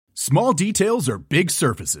Small details are big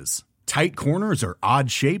surfaces. Tight corners are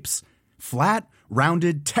odd shapes. Flat,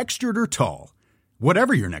 rounded, textured, or tall.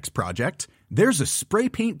 Whatever your next project, there's a spray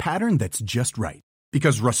paint pattern that's just right.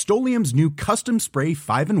 Because Rust-Oleum's new Custom Spray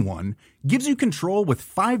 5-in-1 gives you control with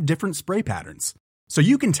 5 different spray patterns. So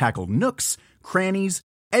you can tackle nooks, crannies,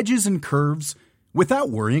 edges, and curves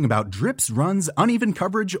without worrying about drips, runs, uneven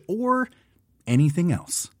coverage, or anything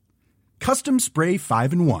else. Custom Spray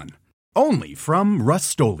 5-in-1. Only from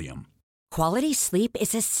Rust-Oleum. Quality sleep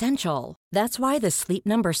is essential. That's why the Sleep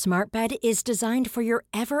Number Smart Bed is designed for your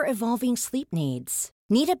ever-evolving sleep needs.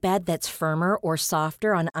 Need a bed that's firmer or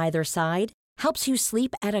softer on either side? Helps you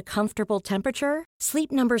sleep at a comfortable temperature?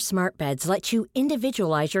 Sleep Number Smart Beds let you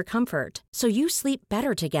individualize your comfort, so you sleep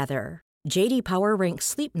better together. J.D. Power ranks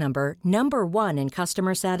Sleep Number number 1 in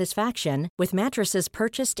customer satisfaction with mattresses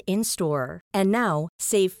purchased in-store. And now,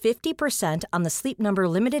 save 50% on the Sleep Number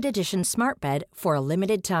Limited Edition Smart Bed for a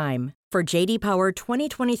limited time. For J.D. Power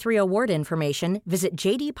 2023 award information, visit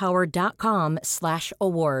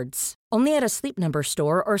jdpower.com/awards. Only at a Sleep Number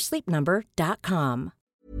store or sleepnumber.com.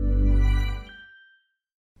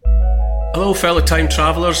 Hello fellow time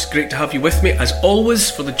travellers, great to have you with me as always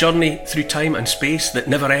for the journey through time and space that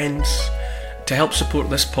never ends. To help support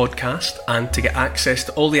this podcast and to get access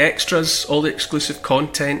to all the extras, all the exclusive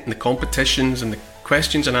content and the competitions and the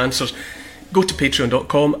questions and answers, go to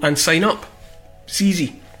patreon.com and sign up. It's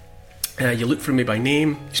easy. You look for me by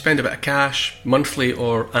name, you spend a bit of cash, monthly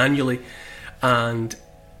or annually, and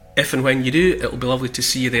if and when you do, it'll be lovely to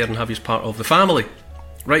see you there and have you as part of the family.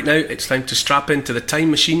 Right now, it's time to strap into the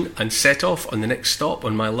time machine and set off on the next stop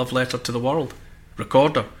on my love letter to the world.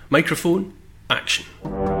 Recorder, microphone, action.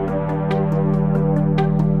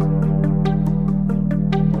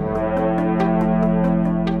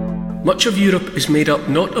 Much of Europe is made up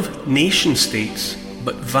not of nation-states,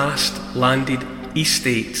 but vast landed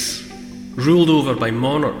estates, ruled over by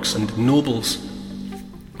monarchs and nobles.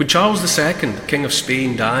 When Charles II, King of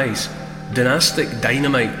Spain, dies, dynastic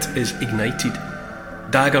dynamite is ignited.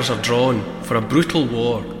 Daggers are drawn for a brutal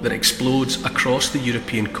war that explodes across the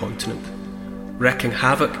European continent, wreaking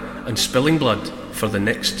havoc and spilling blood for the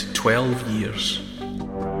next 12 years.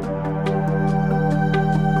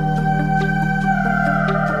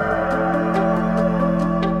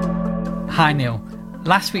 Hi Neil.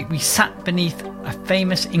 Last week we sat beneath a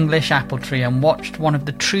famous English apple tree and watched one of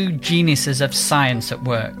the true geniuses of science at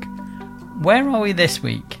work. Where are we this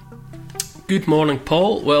week? Good morning,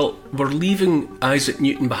 Paul. Well, we're leaving Isaac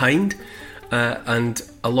Newton behind, and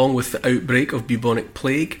along with the outbreak of bubonic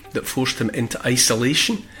plague that forced him into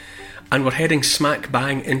isolation, and we're heading smack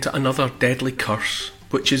bang into another deadly curse,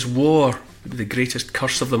 which is war, the greatest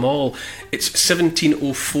curse of them all. It's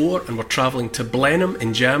 1704, and we're travelling to Blenheim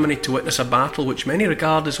in Germany to witness a battle which many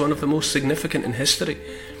regard as one of the most significant in history.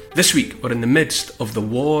 This week, we're in the midst of the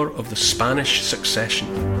War of the Spanish Succession.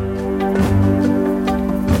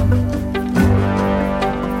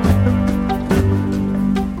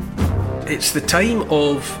 It's the time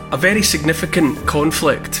of a very significant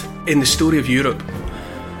conflict in the story of Europe.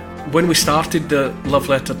 When we started the Love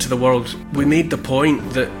Letter to the World, we made the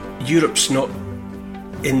point that Europe's not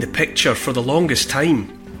in the picture for the longest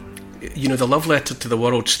time. You know, the Love Letter to the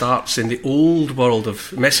World starts in the old world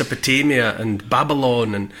of Mesopotamia and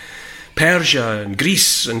Babylon and Persia and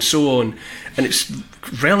Greece and so on. And it's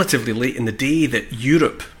relatively late in the day that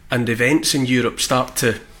Europe and events in Europe start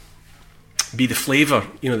to be the flavour,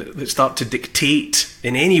 you know, that start to dictate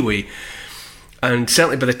in any way. And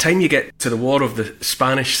certainly by the time you get to the War of the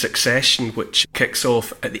Spanish Succession, which kicks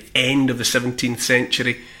off at the end of the 17th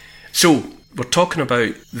century. So, we're talking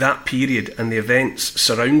about that period and the events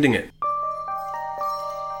surrounding it.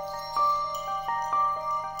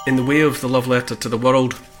 In the way of the Love Letter to the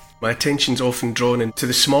World, my attention's often drawn into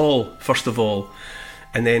the small, first of all,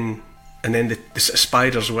 and then the sort of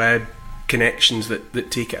spider's web connections that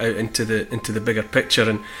take it out into the bigger picture.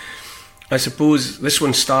 And I suppose this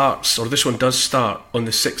one does start on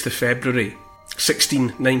the 6th of February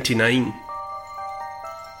 1699.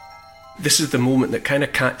 This is the moment that kind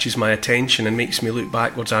of catches my attention and makes me look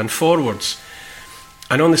backwards and forwards.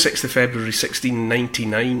 And on the 6th of February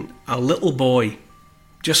 1699, a little boy,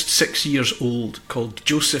 just 6 years old, called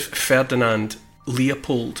Joseph Ferdinand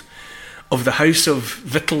Leopold of the House of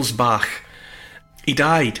Wittelsbach, he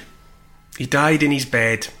died. He died in his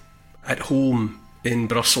bed at home in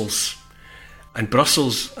Brussels. And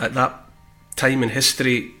Brussels at that time in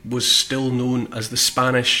history was still known as the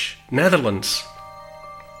Spanish Netherlands.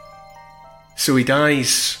 So he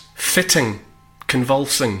dies fitting,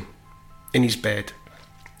 convulsing in his bed.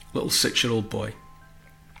 Little 6-year-old boy.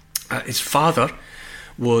 His father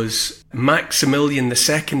was Maximilian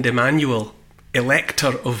II Emanuel,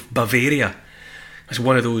 Elector of Bavaria. It's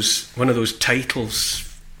one of those titles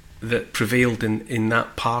that prevailed in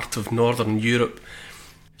that part of Northern Europe.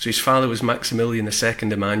 So his father was Maximilian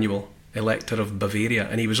II Emanuel, Elector of Bavaria,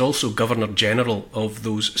 and he was also Governor-General of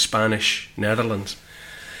those Spanish Netherlands.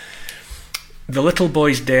 The little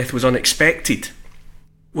boy's death was unexpected,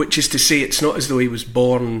 which is to say it's not as though he was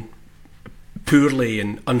born poorly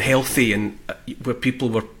and unhealthy and where people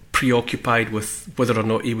were preoccupied with whether or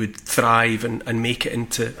not he would thrive and make it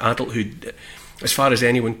into adulthood. As far as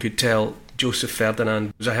anyone could tell, Joseph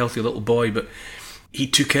Ferdinand was a healthy little boy, but he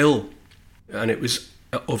took ill, and it was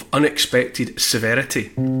of unexpected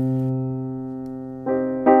severity.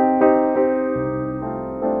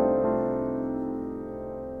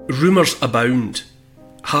 Rumours abound.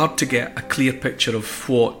 Hard to get a clear picture of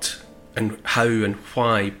what and how and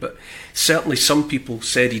why, but certainly some people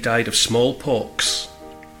said he died of smallpox.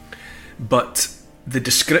 But the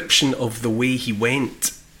description of the way he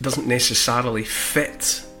went doesn't necessarily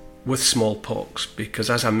fit with smallpox, because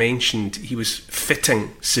as I mentioned, he was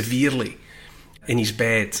fitting severely in his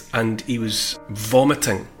bed and he was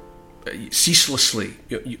vomiting ceaselessly,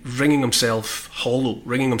 wringing himself hollow,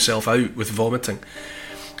 wringing himself out with vomiting.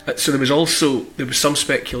 So there was some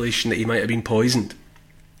speculation that he might have been poisoned,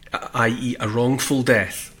 i.e. a wrongful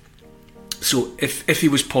death. So if he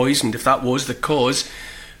was poisoned, if that was the cause,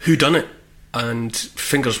 who done it? And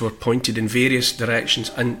fingers were pointed in various directions,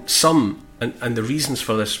 and the reasons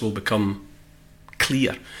for this will become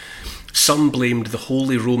clear. Some blamed the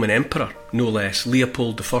Holy Roman Emperor, no less,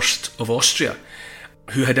 Leopold I of Austria,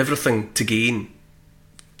 who had everything to gain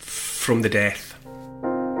from the death.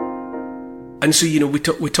 And so,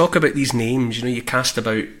 we talk about these names, you cast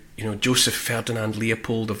about, Joseph Ferdinand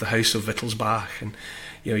Leopold of the House of Wittelsbach, and,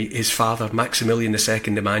 his father, Maximilian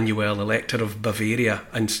II Emanuel, Elector of Bavaria,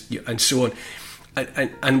 and so on.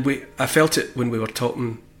 And I felt it when we were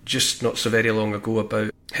talking just not so very long ago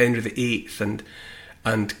about Henry VIII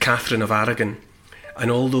and Catherine of Aragon,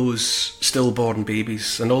 and all those stillborn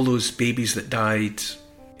babies, and all those babies that died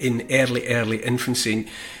in early infancy.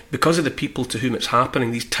 Because of the people to whom it's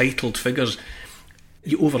happening, these titled figures,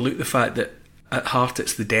 you overlook the fact that at heart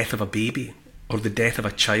it's the death of a baby or the death of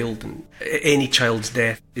a child, and any child's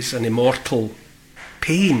death is an immortal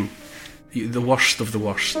pain, the worst of the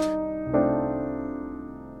worst.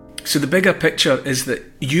 So the bigger picture is that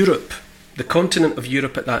Europe, the continent of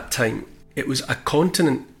Europe at that time, it was a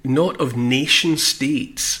continent not of nation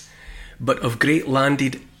states, but of great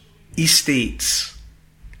landed estates.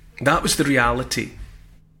 That was the reality.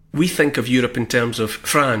 We think of Europe in terms of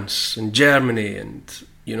France and Germany and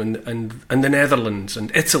the Netherlands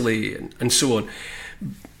and Italy and so on.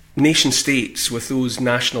 Nation states with those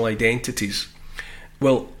national identities.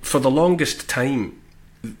 Well, for the longest time,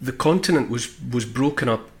 the continent was broken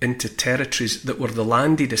up into territories that were the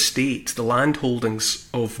landed estates, the land holdings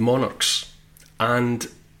of monarchs and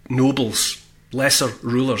nobles, lesser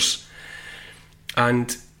rulers.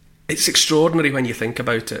 And it's extraordinary when you think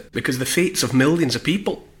about it, because the fates of millions of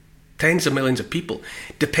people, tens of millions of people,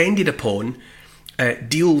 depended upon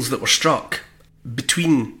deals that were struck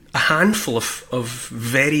between a handful of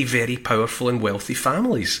very, very powerful and wealthy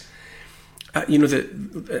families.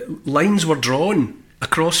 The lines were drawn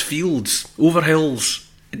across fields, over hills,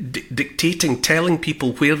 dictating, telling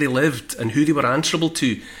people where they lived and who they were answerable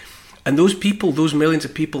to. And those people, those millions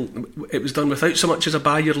of people, it was done without so much as a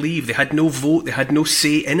by your leave. They had no vote, they had no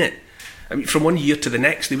say in it. I mean, from one year to the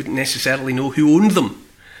next, they wouldn't necessarily know who owned them.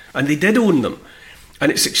 And they did own them.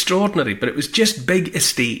 And it's extraordinary, but it was just big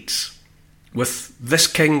estates with this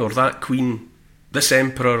king or that queen, this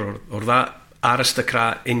emperor or that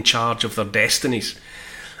aristocrat in charge of their destinies.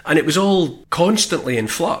 And it was all constantly in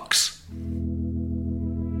flux.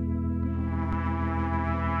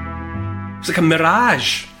 It's like a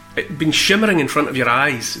mirage. It had been shimmering in front of your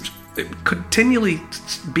eyes. It continually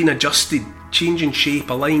been adjusted, changing shape,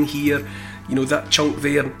 a line here, that chunk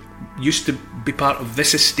there used to be part of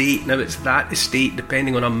this estate, now it's that estate,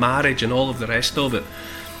 depending on a marriage and all of the rest of it.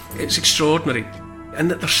 It's extraordinary.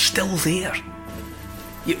 And that they're still there.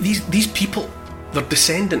 These people, their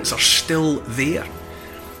descendants are still there.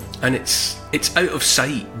 And it's out of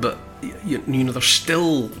sight, but they're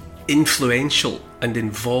still influential and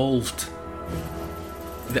involved.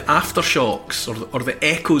 The aftershocks or the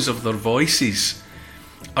echoes of their voices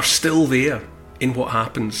are still there in what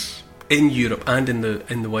happens in Europe and in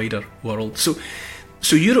the wider world. So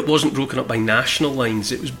Europe wasn't broken up by national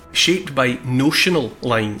lines, it was shaped by notional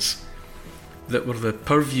lines that were the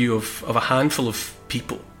purview of a handful of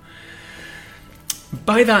people.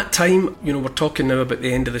 By that time, we're talking now about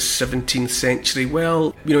the end of the 17th century.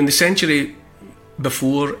 Well, in the century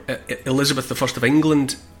before, Elizabeth I of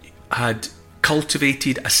England had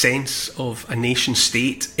cultivated a sense of a nation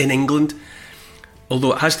state in England,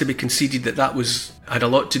 although it has to be conceded that had a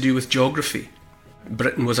lot to do with geography.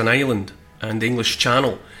 Britain was an island, and the English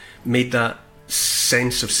Channel made that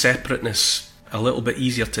sense of separateness a little bit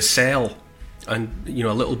easier to sell and,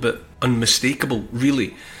 a little bit unmistakable,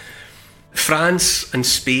 really. France and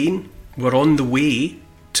Spain were on the way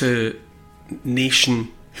to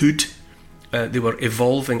nationhood. They were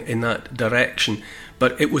evolving in that direction.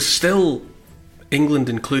 But it was still, England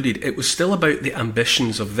included, it was still about the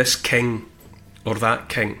ambitions of this king or that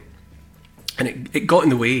king. And it got in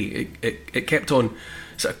the way. It kept on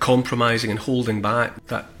sort of compromising and holding back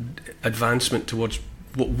that advancement towards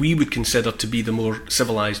what we would consider to be the more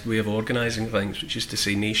civilised way of organising things, which is to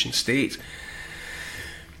say nation states.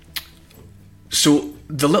 So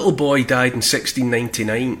the little boy died in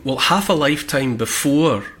 1699. Well, half a lifetime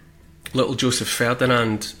before little Joseph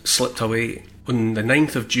Ferdinand slipped away, on the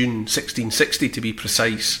 9th of June 1660 to be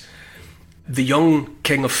precise, the young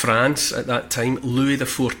King of France at that time, Louis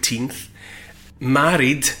XIV,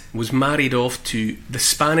 was married off to the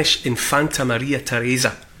Spanish Infanta Maria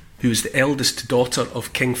Teresa, who was the eldest daughter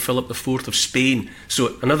of King Philip IV of Spain.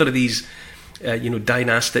 So another of these,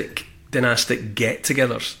 dynastic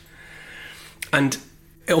get-togethers. And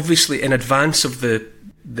obviously, in advance of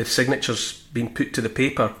the signatures being put to the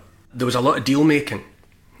paper, there was a lot of deal-making.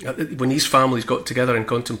 When these families got together and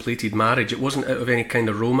contemplated marriage, it wasn't out of any kind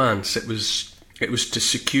of romance. It was to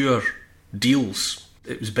secure deals.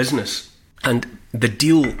 It was business. And the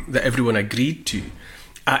deal that everyone agreed to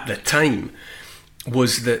at the time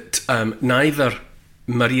was that neither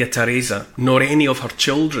Maria Teresa nor any of her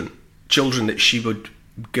children that she would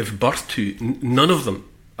give birth to, none of them,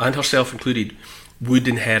 and herself included, would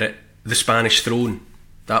inherit the Spanish throne.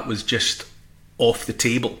 That was just off the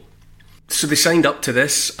table. So they signed up to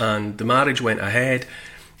this, and the marriage went ahead,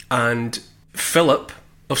 and Philip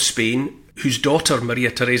of Spain, whose daughter Maria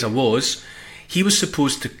Teresa was, he was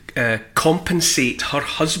supposed to compensate her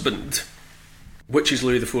husband, which is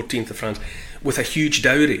Louis XIV of France, with a huge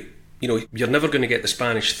dowry. You're never going to get the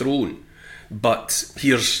Spanish throne, but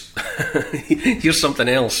here's something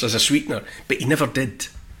else as a sweetener. But he never did.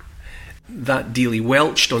 That deal, he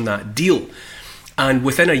welched on that deal. And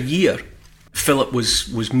within a year, Philip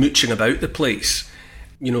was mooching about the place,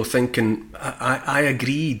 thinking, I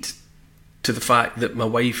agreed to the fact that my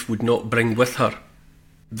wife would not bring with her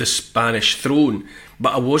the Spanish throne,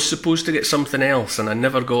 but I was supposed to get something else, and I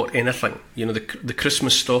never got anything. The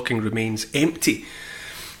Christmas stocking remains empty.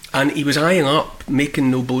 And he was eyeing up, making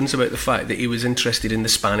no bones about the fact that he was interested in the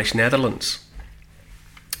Spanish Netherlands.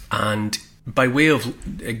 And by way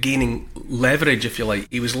of gaining leverage, if you like,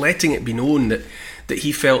 he was letting it be known that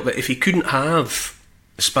he felt that if he couldn't have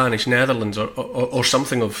the Spanish Netherlands or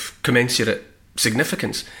something of commensurate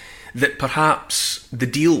significance, that perhaps the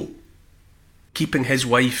deal keeping his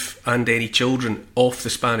wife and any children off the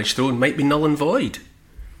Spanish throne might be null and void.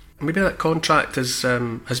 Maybe that contract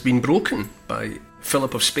has been broken by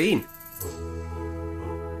Philip of Spain.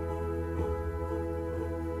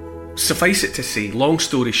 Suffice it to say, long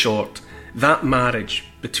story short, that marriage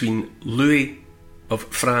between Louis of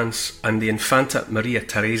France and the Infanta Maria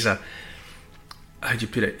Teresa, how do you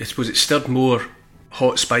put it? I suppose it stirred more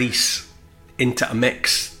hot spice into a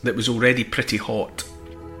mix that was already pretty hot.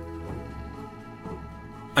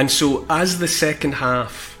 And so as the second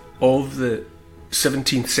half of the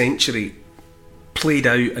 17th century played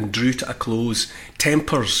out and drew to a close,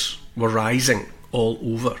 tempers were rising all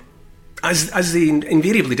over, as they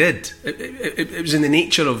invariably did. It was in the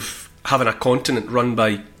nature of having a continent run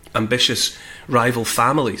by ambitious rival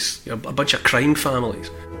families, a bunch of crime families.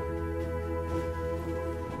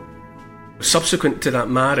 Subsequent to that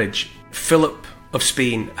marriage, Philip of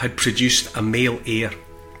Spain had produced a male heir,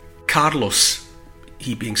 Carlos,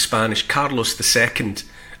 he being Spanish, Carlos II.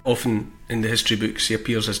 Often in the history books he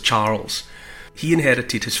appears as Charles. He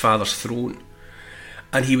inherited his father's throne,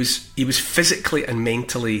 and he was physically and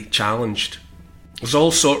mentally challenged. There's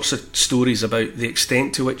all sorts of stories about the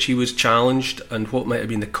extent to which he was challenged and what might have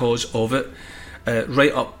been the cause of it,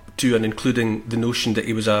 right up to and including the notion that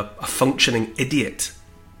he was a functioning idiot,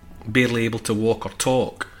 barely able to walk or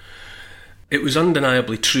talk. It was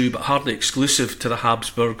undeniably true, but hardly exclusive to the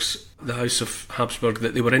Habsburgs, the House of Habsburg,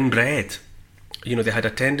 that they were inbred. They had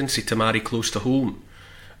a tendency to marry close to home,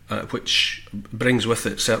 which brings with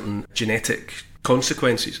it certain genetic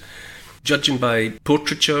consequences. Judging by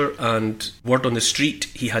portraiture and word on the street,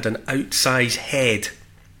 he had an outsize head,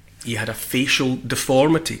 He had a facial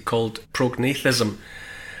deformity called prognathism.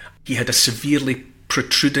 He had a severely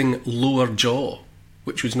protruding lower jaw,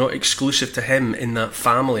 which was not exclusive to him in that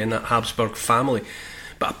family, in that Habsburg family.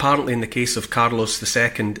 But apparently in the case of Carlos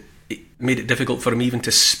II, it made it difficult for him even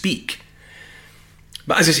to speak.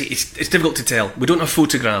 But as I say, it's difficult to tell. We don't have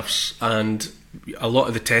photographs, and a lot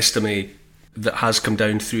of the testimony that has come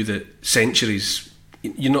down through the centuries,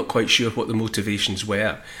 you're not quite sure what the motivations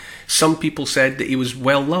were. Some people said that he was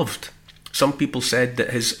well loved. Some people said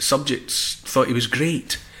that his subjects thought he was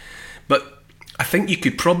great. But I think you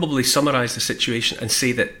could probably summarise the situation and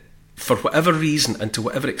say that for whatever reason and to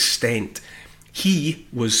whatever extent, he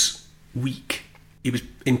was weak. He was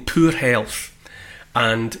in poor health.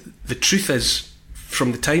 And the truth is,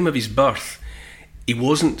 from the time of his birth, he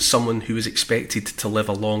wasn't someone who was expected to live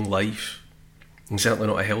a long life, and certainly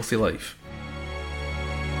not a healthy life.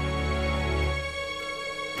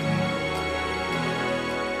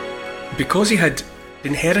 Because he had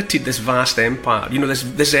inherited this vast empire,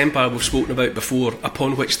 this empire we've spoken about before,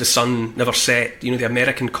 upon which the sun never set, the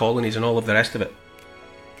American colonies and all of the rest of it.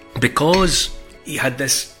 Because he had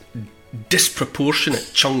this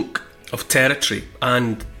disproportionate chunk of territory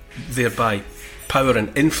and thereby power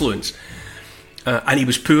and influence, and he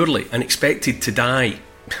was poorly and expected to die,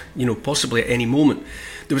 possibly at any moment,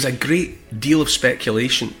 there was a great deal of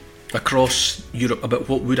speculation across Europe about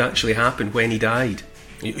what would actually happen when he died.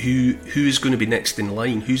 Who's going to be next in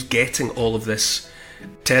line? Who's getting all of this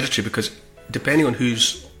territory? Because depending on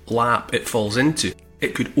whose lap it falls into,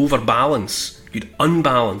 it could overbalance, could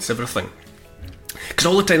unbalance everything. Because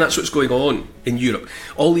all the time that's what's going on in Europe.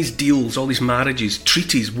 All these deals, all these marriages,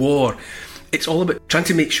 treaties, war. It's all about trying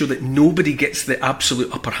to make sure that nobody gets the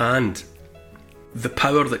absolute upper hand. The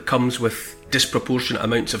power that comes with disproportionate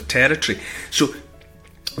amounts of territory. So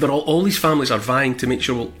all these families are vying to make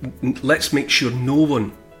sure, let's make sure no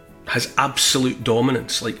one has absolute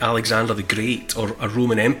dominance like Alexander the Great or a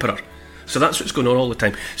Roman emperor. So that's what's going on all the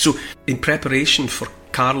time. So in preparation for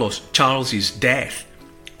Charles's death,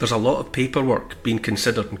 there's a lot of paperwork being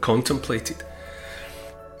considered and contemplated.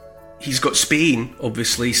 He's got Spain,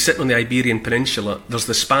 obviously, sitting on the Iberian Peninsula. There's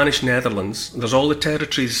the Spanish Netherlands. There's all the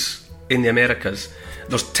territories in the Americas.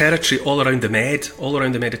 There's territory all around the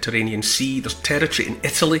Mediterranean Sea. There's territory in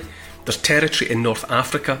Italy. There's territory in North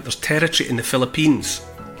Africa. There's territory in the Philippines.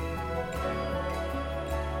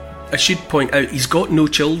 I should point out, he's got no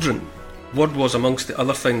children. Word was, amongst the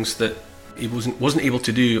other things that he wasn't able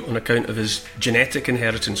to do on account of his genetic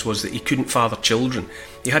inheritance, was that he couldn't father children.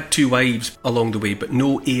 He had 2 wives along the way, but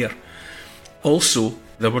no heir. Also,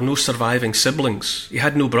 there were no surviving siblings. He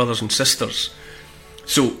had no brothers and sisters.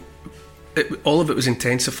 So all of it was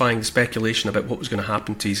intensifying the speculation about what was going to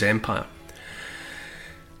happen to his empire.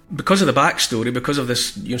 Because of the backstory, because of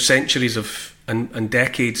this centuries of and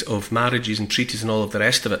decades of marriages and treaties and all of the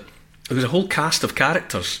rest of it, there was a whole cast of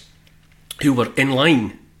characters who were in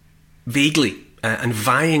line, vaguely, and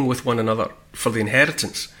vying with one another for the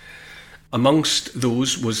inheritance. Amongst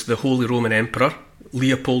those was the Holy Roman Emperor,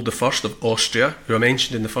 Leopold I of Austria, who I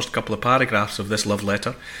mentioned in the first couple of paragraphs of this love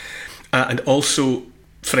letter, and also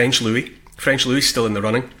French Louis. French Louis is still in the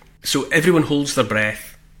running. So everyone holds their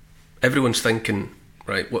breath. Everyone's thinking,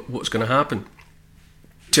 right, what's going to happen?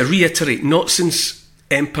 To reiterate, not since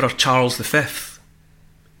Emperor Charles V,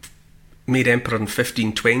 made emperor in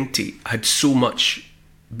 1520, had so much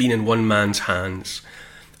been in one man's hands.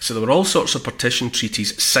 So there were all sorts of partition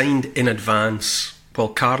treaties signed in advance while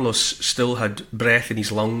Carlos still had breath in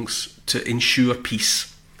his lungs to ensure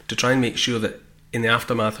peace, to try and make sure that in the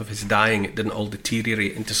aftermath of his dying it didn't all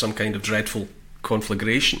deteriorate into some kind of dreadful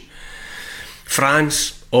conflagration.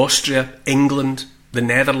 France, Austria, England, the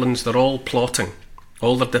Netherlands, they're all plotting.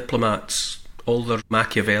 All their diplomats, all their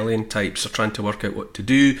Machiavellian types are trying to work out what to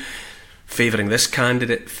do, favouring this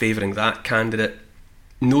candidate, favouring that candidate.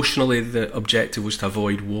 Notionally, the objective was to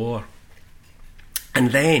avoid war.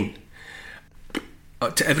 And then,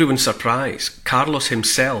 to everyone's surprise, Carlos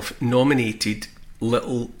himself nominated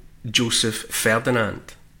little Joseph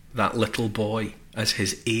Ferdinand, that little boy, as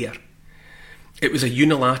his heir. It was a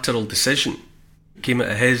unilateral decision. It came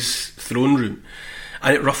out of his throne room,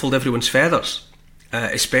 and it ruffled everyone's feathers,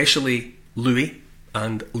 especially Louis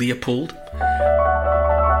and Leopold.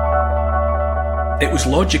 It was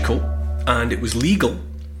logical and it was legal,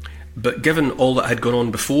 but given all that had gone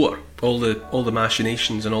on before, all the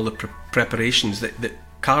machinations and all the preparations, that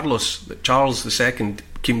Charles II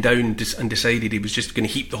came down and decided he was just going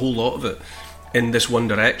to heap the whole lot of it in this one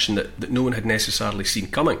direction that no one had necessarily seen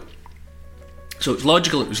coming. So it was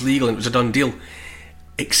logical, it was legal, and it was a done deal,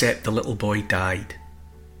 except the little boy died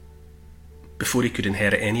before he could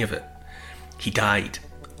inherit any of it. He died,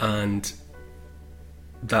 and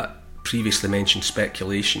that previously mentioned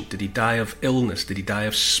speculation. Did he die of illness? Did he die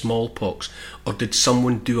of smallpox? Or did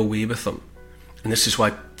someone do away with him? And this is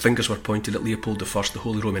why fingers were pointed at Leopold I, the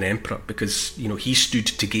Holy Roman Emperor, because, you know, he stood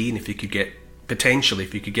to gain if he could get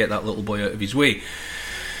that little boy out of his way.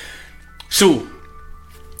 So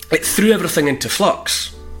it threw everything into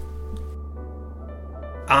flux.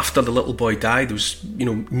 After the little boy died, there was, you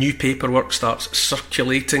know, new paperwork starts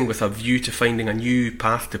circulating with a view to finding a new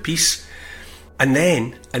path to peace. And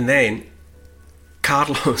then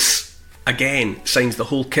Carlos again signs the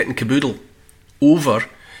whole kit and caboodle over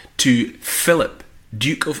to Philip,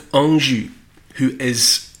 Duke of Anjou, who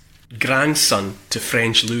is grandson to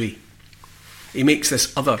French Louis. He makes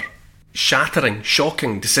this other shattering,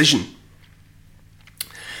 shocking decision.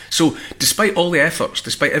 So despite all the efforts,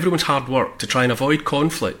 despite everyone's hard work to try and avoid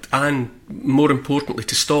conflict, and more importantly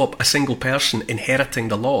to stop a single person inheriting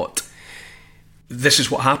the lot, this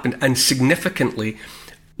is what happened. And significantly,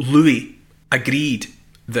 Louis agreed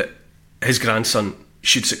that his grandson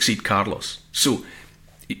should succeed Carlos. So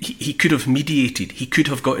he could have mediated, he could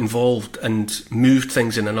have got involved and moved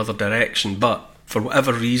things in another direction, but for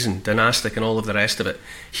whatever reason, dynastic and all of the rest of it,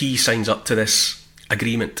 he signs up to this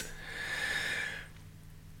agreement.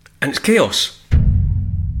 And it's chaos.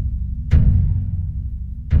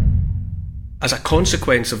 As a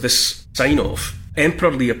consequence of this sign-off,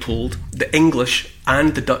 Emperor Leopold, the English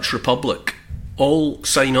and the Dutch Republic all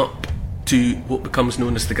sign up to what becomes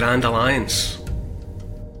known as the Grand Alliance,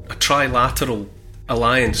 a trilateral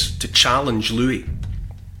alliance to challenge Louis,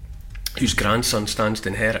 whose grandson stands to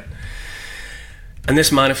inherit. And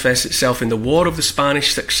this manifests itself in the War of the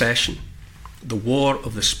Spanish Succession. The War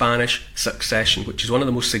of the Spanish Succession, which is one of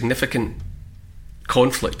the most significant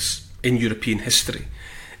conflicts in European history.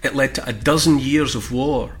 It led to 12 years of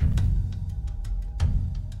war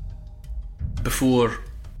before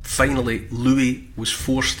finally Louis was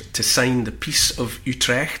forced to sign the Peace of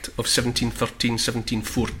Utrecht of 1713,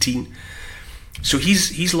 1714. So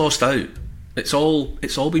he's lost out. It's all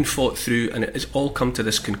been fought through, and it's all come to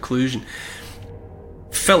this conclusion.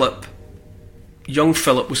 Young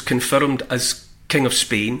Philip was confirmed as King of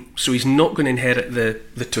Spain, so he's not going to inherit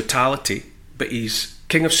the totality, but he's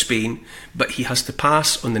King of Spain, but he has to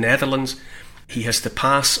pass on the Netherlands, he has to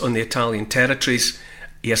pass on the Italian territories,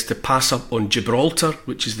 he has to pass up on Gibraltar,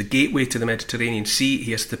 which is the gateway to the Mediterranean Sea,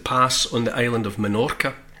 he has to pass on the island of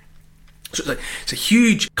Minorca. So it's a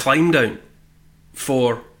huge climb down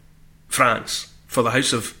for France, for the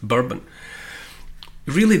House of Bourbon.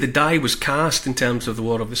 Really, the die was cast in terms of the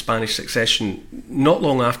War of the Spanish Succession not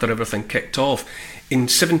long after everything kicked off. In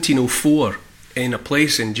 1704, in a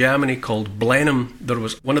place in Germany called Blenheim, there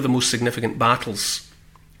was one of the most significant battles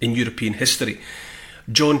in European history.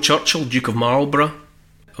 John Churchill, Duke of Marlborough,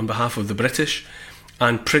 on behalf of the British,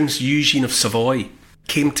 and Prince Eugene of Savoy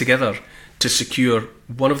came together to secure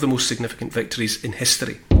one of the most significant victories in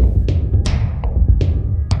history.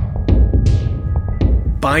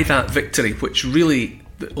 By that victory, which really,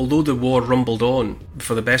 although the war rumbled on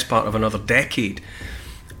for the best part of another decade,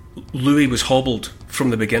 Louis was hobbled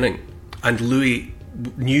from the beginning, and Louis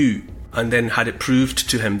knew and then had it proved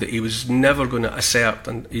to him that he was never going to assert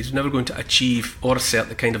and he's never going to achieve or assert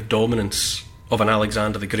the kind of dominance of an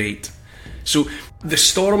Alexander the Great. So the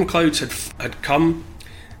storm clouds had come,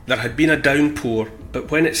 there had been a downpour,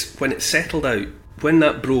 but when it settled out, when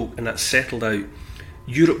that broke and that settled out,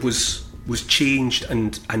 Europe was changed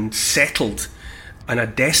and settled, and a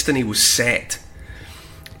destiny was set.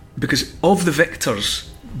 Because of the victors,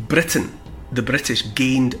 Britain, the British,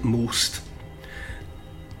 gained most.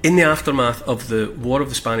 In the aftermath of the War of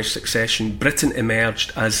the Spanish Succession, Britain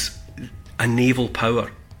emerged as a naval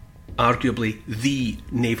power, arguably the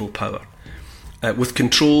naval power, with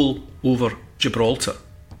control over Gibraltar,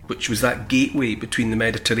 which was that gateway between the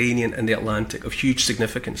Mediterranean and the Atlantic of huge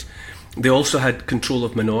significance. They also had control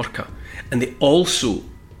of Minorca, and they also,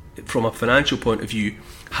 from a financial point of view,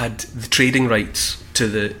 had the trading rights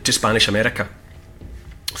to Spanish America.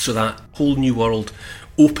 So that whole new world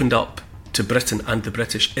opened up to Britain and the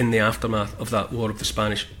British in the aftermath of that War of the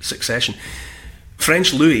Spanish Succession.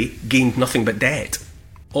 French Louis gained nothing but debt.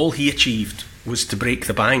 All he achieved was to break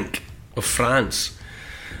the bank of France,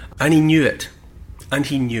 and he knew it. And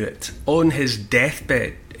he knew it. On his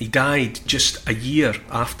deathbed, he died just a year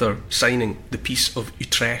after signing the Peace of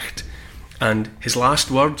Utrecht, and his last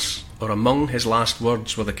words, or among his last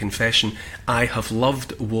words, were the confession, "I have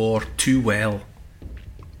loved war too well."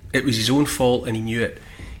 It was his own fault, and he knew it.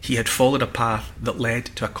 He had followed a path that led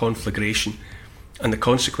to a conflagration, and the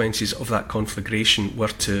consequences of that conflagration were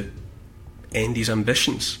to end his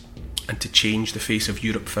ambitions and to change the face of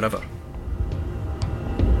Europe forever.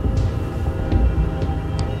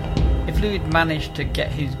 if Louis had managed to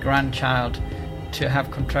get his grandchild to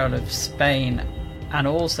have control of Spain and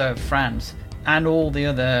also of France and all the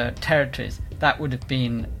other territories, that would have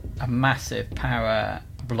been a massive power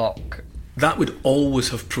block. That would always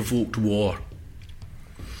have provoked war,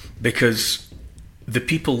 because the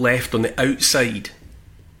people left on the outside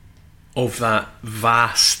of that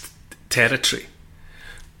vast territory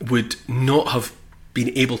would not have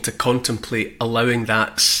been able to contemplate allowing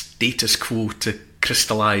that status quo to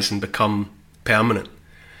crystallise and become permanent.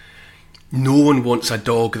 No one wants a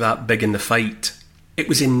dog that big in the fight. It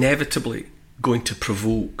was inevitably going to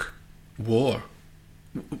provoke war,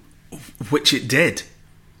 which it did.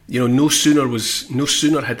 You know, no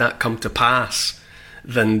sooner had that come to pass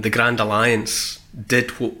than the Grand Alliance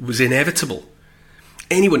did what was inevitable.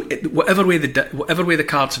 Anyone, whatever way the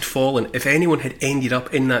cards had fallen, if anyone had ended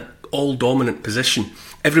up in that all-dominant position,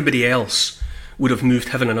 everybody else would have moved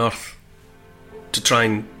heaven and earth to try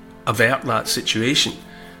and avert that situation,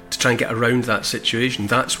 to try and get around that situation.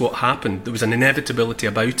 That's what happened. There was an inevitability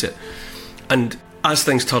about it. And as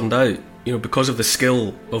things turned out, you know, because of the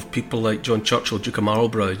skill of people like John Churchill, Duke of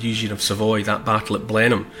Marlborough, Eugene of Savoy, that battle at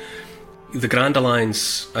Blenheim, the Grand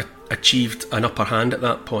Alliance achieved an upper hand at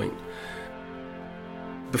that point.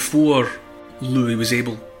 Before Louis was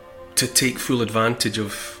able to take full advantage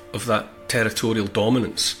of that territorial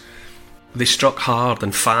dominance, they struck hard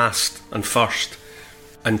and fast and first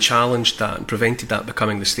and challenged that and prevented that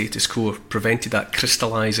becoming the status quo, prevented that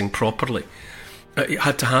crystallising properly. It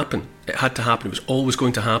had to happen. It had to happen. It was always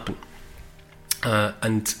going to happen.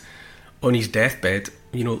 And on his deathbed,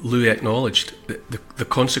 you know, Louis acknowledged that the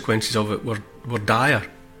consequences of it were dire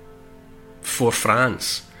for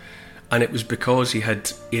France. And it was because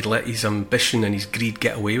he'd let his ambition and his greed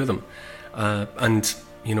get away with him. And,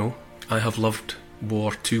 you know, I have loved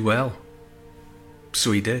war too well.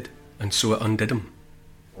 So he did, and so it undid him.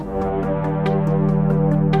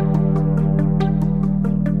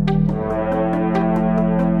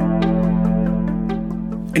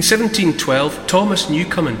 In 1712, Thomas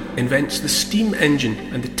Newcomen invents the steam engine,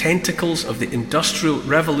 and the tentacles of the Industrial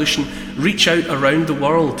Revolution reach out around the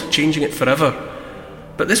world, changing it forever.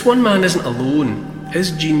 But this one man isn't alone.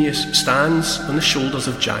 His genius stands on the shoulders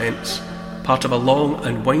of giants, part of a long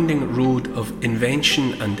and winding road of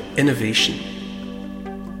invention and innovation.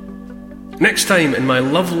 Next time in my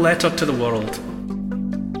love letter to the world.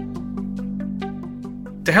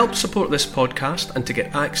 To help support this podcast and to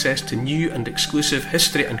get access to new and exclusive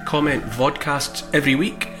history and comment vodcasts every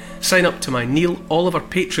week, sign up to my Neil Oliver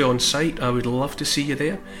Patreon site. I would love to see you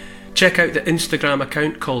there. Check out the Instagram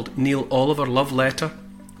account called Neil Oliver Love Letter.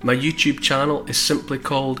 My YouTube channel is simply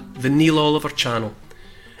called The Neil Oliver Channel.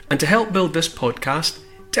 And to help build this podcast,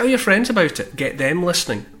 tell your friends about it, get them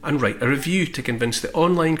listening, and write a review to convince the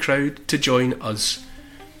online crowd to join us.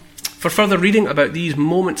 For further reading about these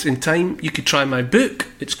moments in time, you could try my book.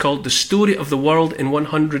 It's called The Story of the World in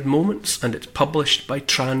 100 Moments, and it's published by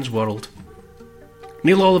Transworld.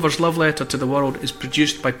 Neil Oliver's Love Letter to the World is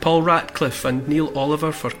produced by Paul Ratcliffe and Neil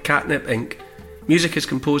Oliver for Catnip Inc. Music is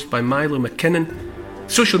composed by Milo McKinnon.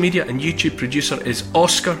 Social media and YouTube producer is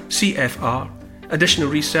Oscar CFR. Additional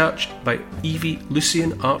research by Evie,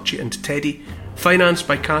 Lucian, Archie and Teddy. Financed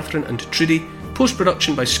by Catherine and Trudy.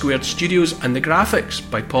 Post-production by Squared Studios, and the graphics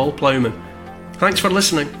by Paul Plowman. Thanks for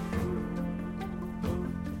listening.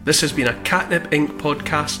 This has been a Catnip Inc.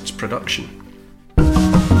 Podcasts production.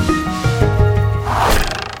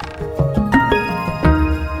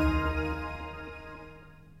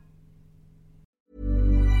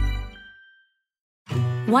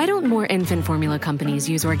 Why don't more infant formula companies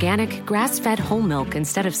use organic, grass-fed whole milk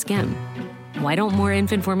instead of skim? Why don't more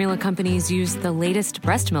infant formula companies use the latest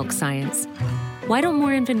breast milk science? Why don't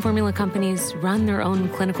more infant formula companies run their own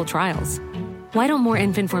clinical trials? Why don't more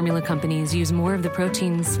infant formula companies use more of the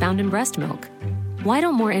proteins found in breast milk? Why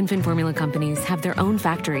don't more infant formula companies have their own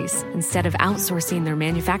factories instead of outsourcing their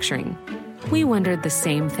manufacturing? We wondered the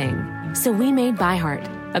same thing. So we made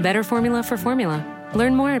ByHeart, a better formula for formula.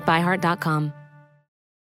 Learn more at byheart.com.